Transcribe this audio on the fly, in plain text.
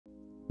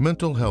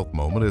Mental Health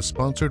Moment is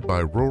sponsored by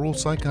Rural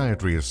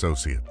Psychiatry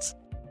Associates.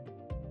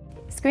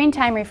 Screen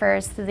time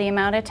refers to the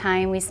amount of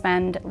time we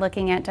spend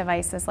looking at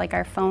devices like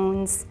our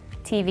phones,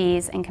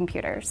 TVs, and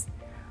computers.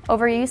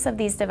 Overuse of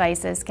these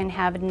devices can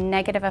have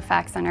negative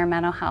effects on our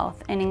mental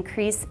health and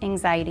increase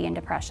anxiety and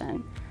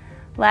depression.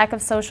 Lack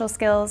of social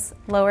skills,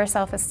 lower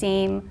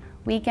self-esteem,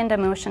 weakened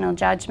emotional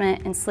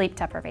judgment, and sleep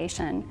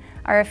deprivation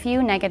are a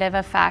few negative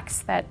effects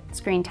that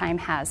screen time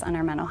has on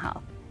our mental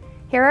health.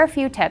 Here are a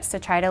few tips to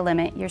try to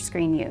limit your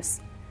screen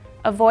use.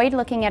 Avoid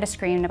looking at a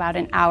screen about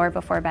an hour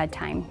before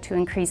bedtime to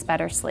increase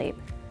better sleep.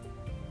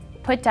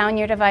 Put down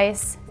your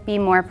device, be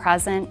more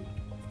present,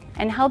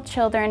 and help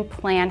children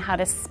plan how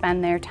to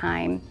spend their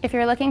time. If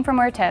you're looking for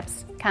more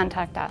tips,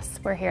 contact us.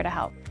 We're here to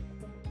help.